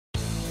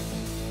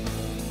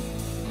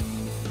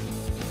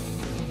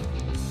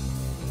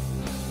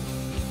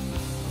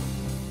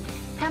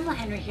Pamela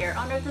Henry here,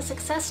 owner of the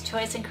Success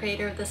Choice and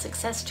creator of the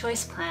Success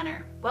Choice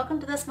Planner. Welcome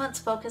to this month's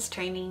focus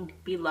training,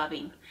 Be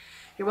Loving.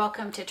 You're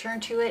welcome to turn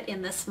to it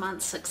in this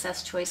month's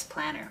Success Choice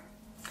Planner.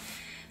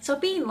 So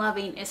being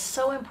loving is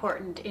so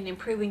important in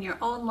improving your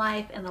own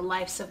life and the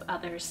lives of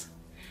others.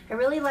 I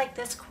really like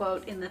this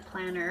quote in the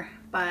planner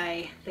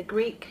by the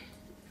Greek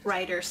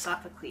writer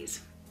Sophocles.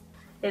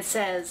 It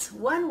says,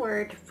 "One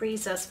word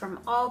frees us from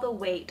all the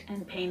weight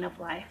and pain of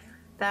life.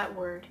 That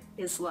word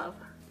is love."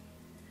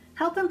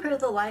 Help improve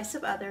the lives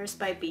of others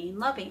by being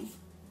loving.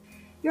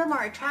 You're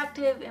more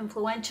attractive,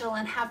 influential,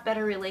 and have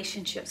better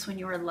relationships when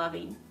you are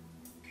loving.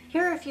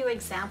 Here are a few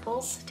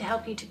examples to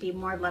help you to be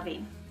more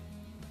loving.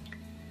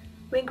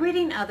 When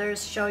greeting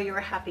others, show you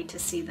are happy to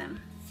see them.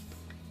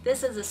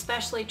 This is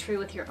especially true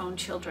with your own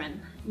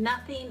children.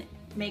 Nothing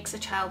makes a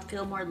child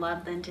feel more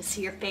loved than to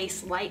see your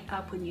face light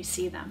up when you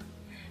see them.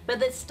 But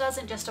this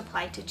doesn't just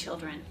apply to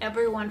children.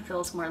 Everyone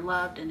feels more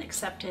loved and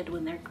accepted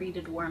when they're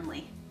greeted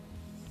warmly.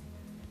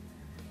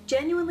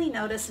 Genuinely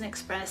notice and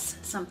express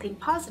something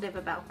positive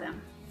about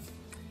them.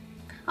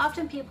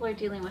 Often people are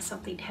dealing with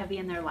something heavy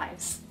in their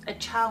lives, a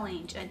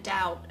challenge, a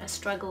doubt, a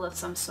struggle of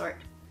some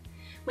sort.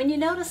 When you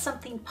notice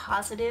something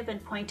positive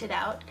and point it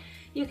out,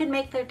 you can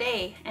make their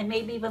day and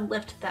maybe even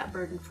lift that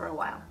burden for a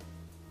while.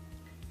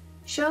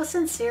 Show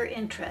sincere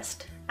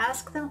interest.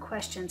 Ask them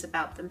questions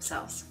about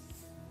themselves.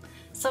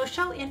 So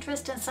show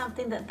interest in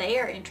something that they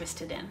are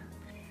interested in.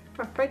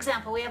 For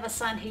example, we have a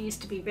son who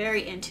used to be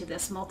very into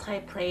this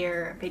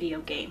multiplayer video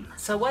game.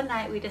 So one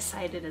night we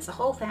decided as a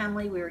whole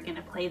family we were going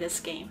to play this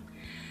game.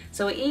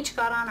 So we each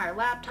got on our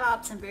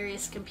laptops and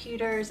various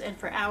computers, and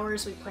for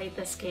hours we played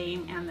this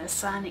game, and the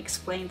son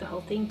explained the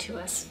whole thing to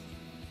us.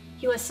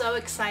 He was so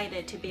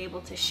excited to be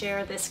able to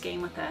share this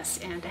game with us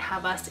and to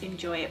have us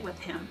enjoy it with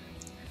him.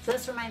 So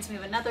this reminds me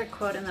of another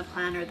quote in the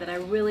planner that I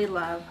really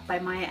love by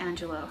Maya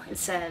Angelou. It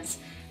says,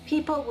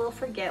 "People will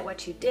forget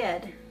what you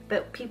did,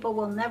 but people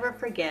will never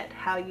forget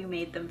how you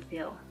made them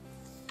feel."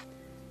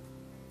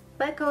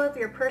 Let go of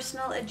your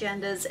personal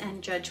agendas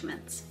and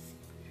judgments.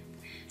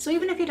 So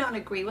even if you don't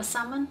agree with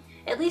someone,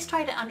 at least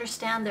try to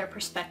understand their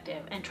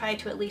perspective and try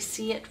to at least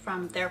see it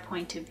from their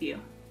point of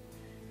view.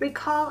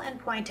 Recall and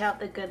point out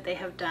the good they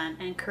have done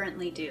and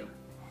currently do.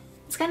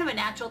 It's kind of a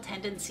natural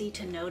tendency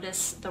to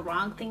notice the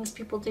wrong things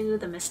people do,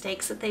 the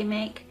mistakes that they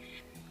make,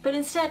 but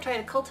instead try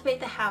to cultivate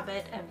the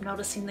habit of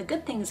noticing the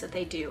good things that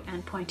they do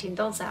and pointing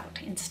those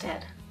out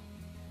instead.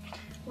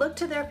 Look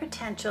to their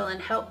potential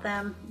and help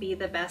them be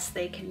the best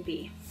they can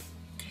be.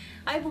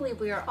 I believe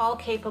we are all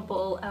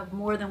capable of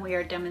more than we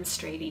are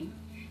demonstrating.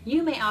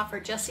 You may offer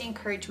just the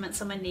encouragement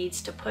someone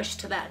needs to push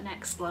to that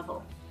next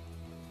level.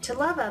 To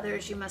love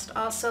others, you must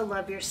also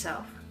love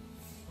yourself.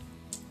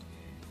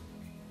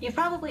 You've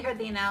probably heard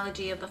the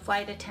analogy of the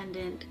flight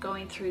attendant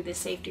going through the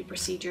safety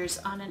procedures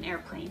on an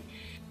airplane.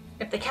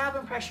 If the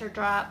cabin pressure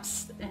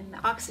drops and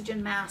the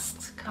oxygen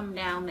masks come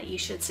down, that you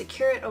should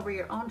secure it over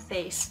your own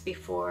face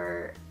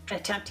before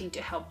attempting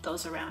to help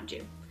those around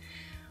you.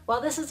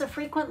 While this is a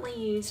frequently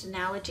used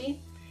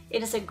analogy,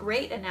 it is a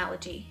great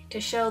analogy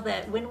to show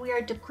that when we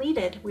are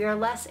depleted, we are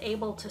less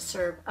able to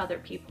serve other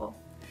people.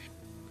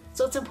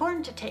 So it's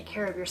important to take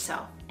care of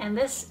yourself, and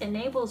this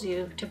enables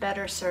you to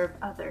better serve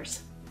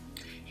others.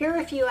 Here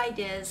are a few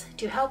ideas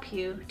to help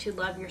you to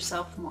love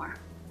yourself more.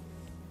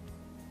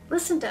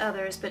 Listen to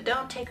others, but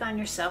don't take on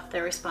yourself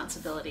their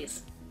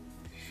responsibilities.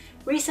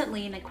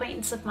 Recently, an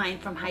acquaintance of mine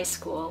from high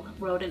school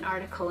wrote an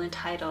article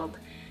entitled,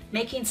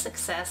 "Making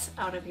Success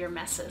Out of Your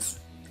Messes."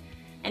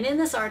 And in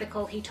this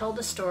article, he told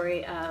the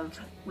story of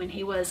when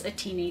he was a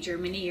teenager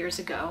many years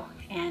ago,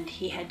 and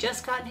he had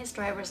just gotten his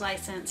driver's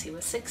license, he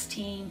was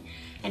 16,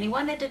 and he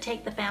wanted to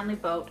take the family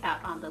boat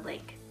out on the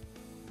lake.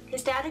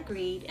 His dad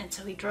agreed, and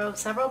so he drove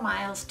several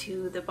miles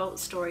to the boat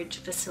storage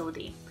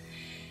facility.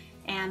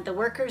 And the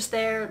workers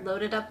there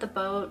loaded up the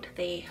boat,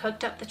 they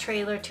hooked up the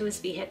trailer to his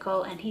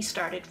vehicle, and he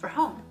started for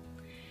home.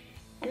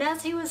 And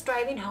as he was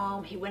driving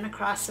home, he went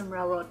across some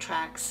railroad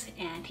tracks,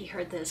 and he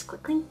heard this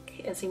click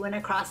clink as he went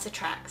across the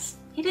tracks.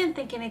 He didn't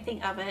think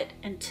anything of it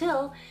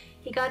until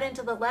he got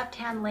into the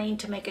left-hand lane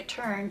to make a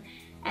turn,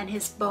 and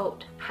his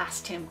boat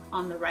passed him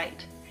on the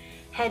right,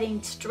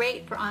 heading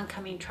straight for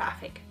oncoming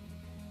traffic.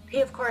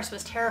 He, of course,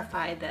 was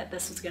terrified that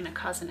this was going to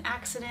cause an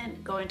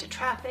accident, go into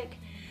traffic,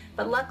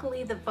 but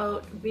luckily the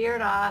boat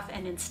veered off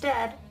and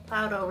instead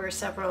plowed over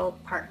several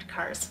parked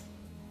cars.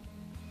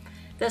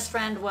 This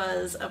friend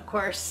was, of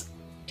course,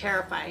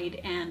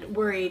 terrified and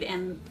worried,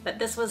 but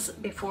this was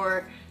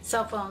before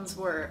cell phones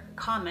were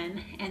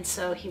common, and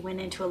so he went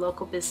into a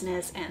local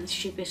business and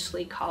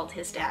sheepishly called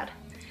his dad.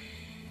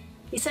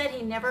 He said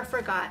he never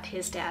forgot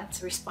his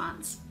dad's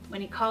response.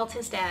 When he called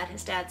his dad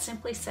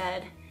simply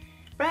said,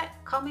 "Brett,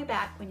 call me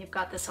back when you've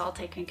got this all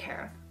taken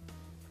care of."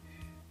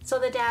 So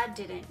the dad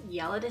didn't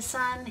yell at his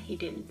son, he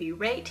didn't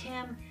berate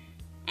him,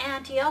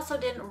 and he also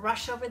didn't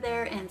rush over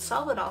there and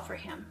solve it all for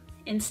him.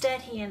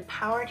 Instead, he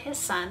empowered his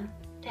son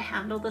to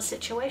handle the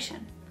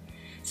situation.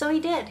 So he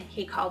did.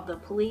 He called the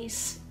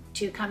police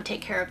to come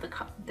take care of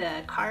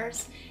the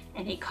cars,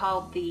 and he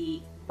called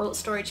the boat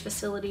storage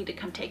facility to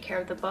come take care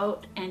of the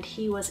boat, and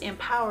he was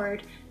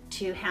empowered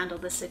to handle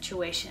the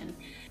situation.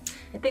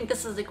 I think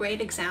this is a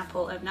great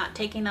example of not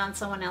taking on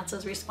someone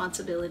else's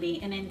responsibility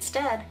and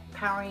instead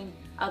empowering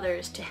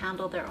others to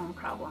handle their own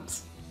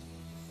problems.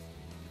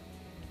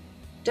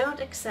 Don't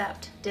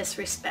accept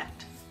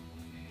disrespect.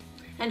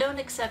 And don't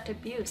accept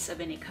abuse of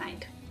any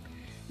kind.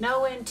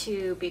 Know when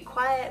to be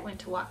quiet, when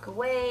to walk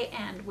away,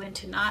 and when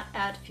to not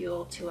add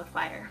fuel to a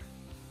fire.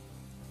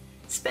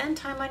 Spend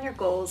time on your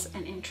goals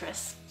and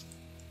interests.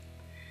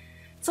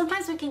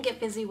 Sometimes we can get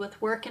busy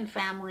with work and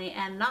family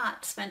and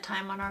not spend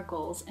time on our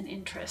goals and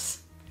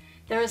interests.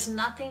 There is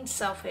nothing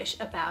selfish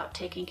about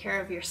taking care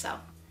of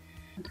yourself.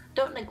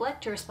 Don't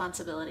neglect your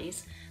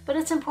responsibilities, but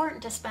it's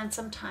important to spend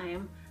some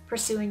time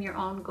pursuing your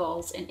own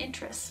goals and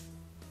interests.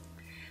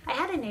 I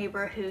had a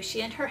neighbor who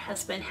she and her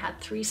husband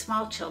had 3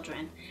 small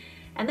children,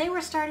 and they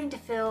were starting to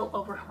feel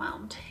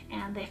overwhelmed,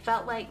 and they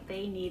felt like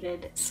they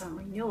needed some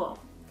renewal.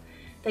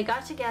 They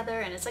got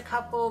together, and as a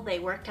couple, they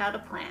worked out a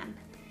plan.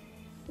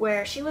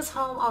 Where she was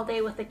home all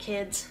day with the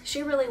kids,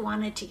 she really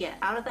wanted to get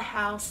out of the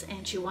house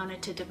and she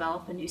wanted to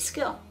develop a new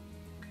skill.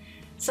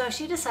 So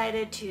she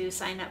decided to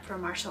sign up for a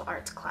martial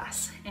arts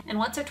class. And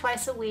once or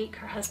twice a week,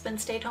 her husband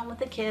stayed home with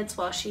the kids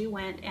while she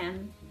went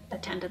and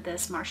attended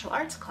this martial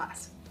arts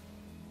class.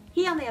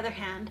 He, on the other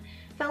hand,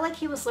 felt like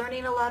he was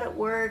learning a lot at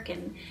work,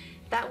 and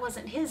that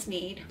wasn't his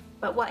need,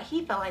 but what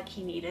he felt like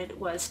he needed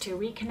was to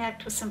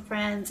reconnect with some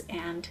friends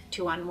and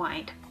to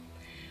unwind.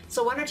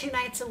 So 1 or 2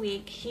 nights a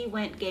week, he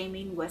went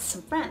gaming with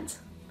some friends.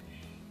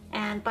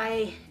 And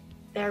by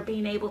their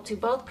being able to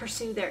both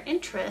pursue their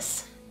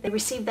interests, they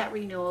received that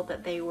renewal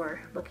that they were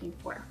looking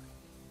for.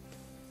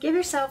 Give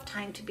yourself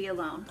time to be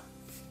alone.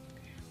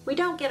 We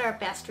don't get our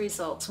best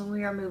results when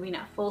we are moving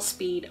at full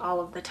speed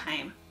all of the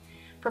time.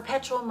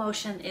 Perpetual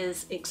motion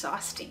is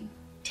exhausting.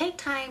 Take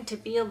time to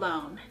be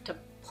alone, to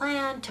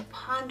plan, to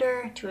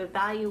ponder, to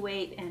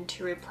evaluate, and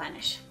to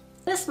replenish.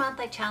 This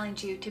month, I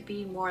challenge you to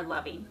be more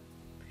loving.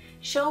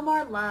 Show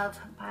more love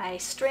by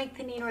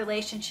strengthening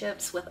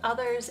relationships with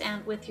others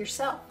and with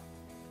yourself.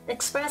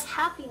 Express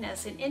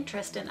happiness and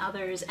interest in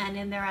others and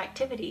in their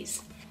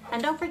activities.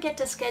 And don't forget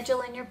to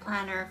schedule in your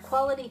planner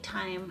quality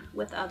time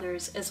with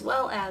others, as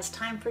well as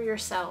time for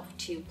yourself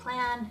to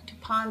plan, to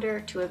ponder,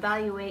 to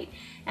evaluate,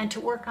 and to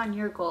work on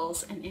your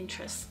goals and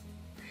interests.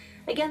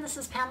 Again, this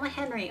is Pamela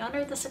Henry,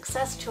 owner of The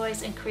Success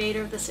Choice and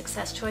creator of the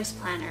Success Choice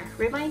Planner,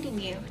 reminding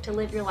you to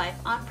live your life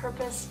on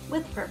purpose,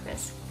 with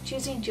purpose,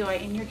 choosing joy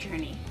in your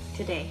journey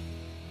today.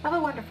 Have a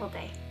wonderful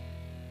day.